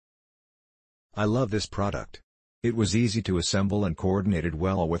I love this product. It was easy to assemble and coordinated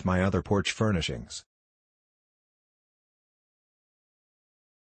well with my other porch furnishings.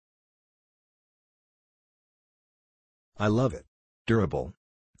 I love it. Durable.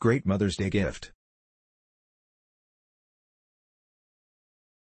 Great Mother's Day gift.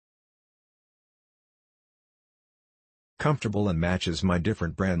 Comfortable and matches my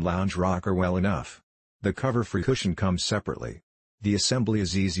different brand lounge rocker well enough. The cover-free cushion comes separately. The assembly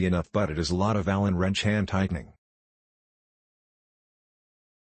is easy enough, but it is a lot of Allen wrench hand tightening.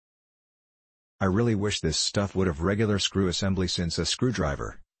 I really wish this stuff would have regular screw assembly, since a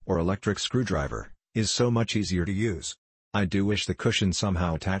screwdriver, or electric screwdriver, is so much easier to use. I do wish the cushion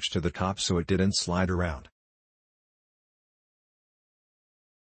somehow attached to the top so it didn't slide around.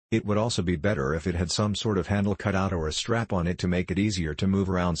 It would also be better if it had some sort of handle cut out or a strap on it to make it easier to move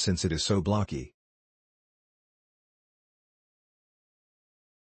around, since it is so blocky.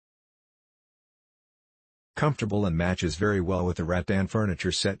 Comfortable and matches very well with the rattan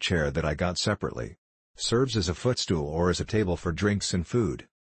furniture set chair that I got separately. Serves as a footstool or as a table for drinks and food.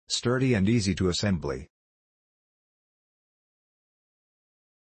 Sturdy and easy to assembly.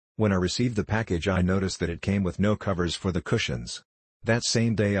 When I received the package, I noticed that it came with no covers for the cushions. That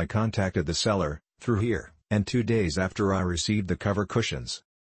same day I contacted the seller, through here, and 2 days after I received the cover cushions.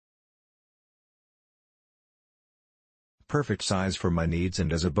 Perfect size for my needs,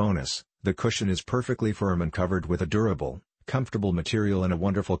 and as a bonus, the cushion is perfectly firm and covered with a durable, comfortable material in a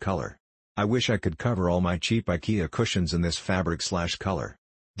wonderful color. I wish I could cover all my cheap IKEA cushions in this fabric/color.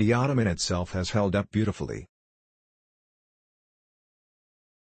 The ottoman itself has held up beautifully.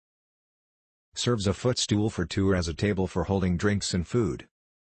 Serves a footstool for two or as a table for holding drinks and food.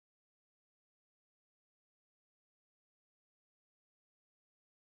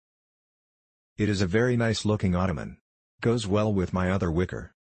 It is a very nice looking ottoman. Goes well with my other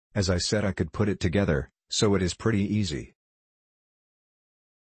wicker. As I said, I could put it together, so it is pretty easy.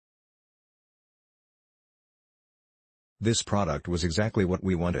 This product was exactly what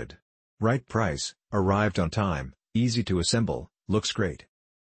we wanted. Right price, arrived on time, easy to assemble, looks great.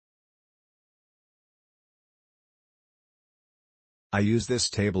 I use this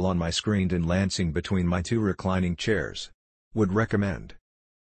table on my screened-in lancing between my 2 reclining chairs. Would recommend.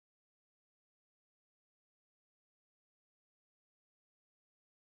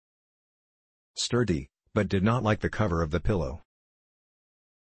 Sturdy, but did not like the cover of the pillow.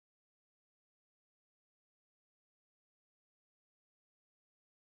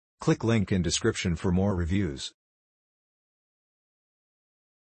 Click link in description for more reviews.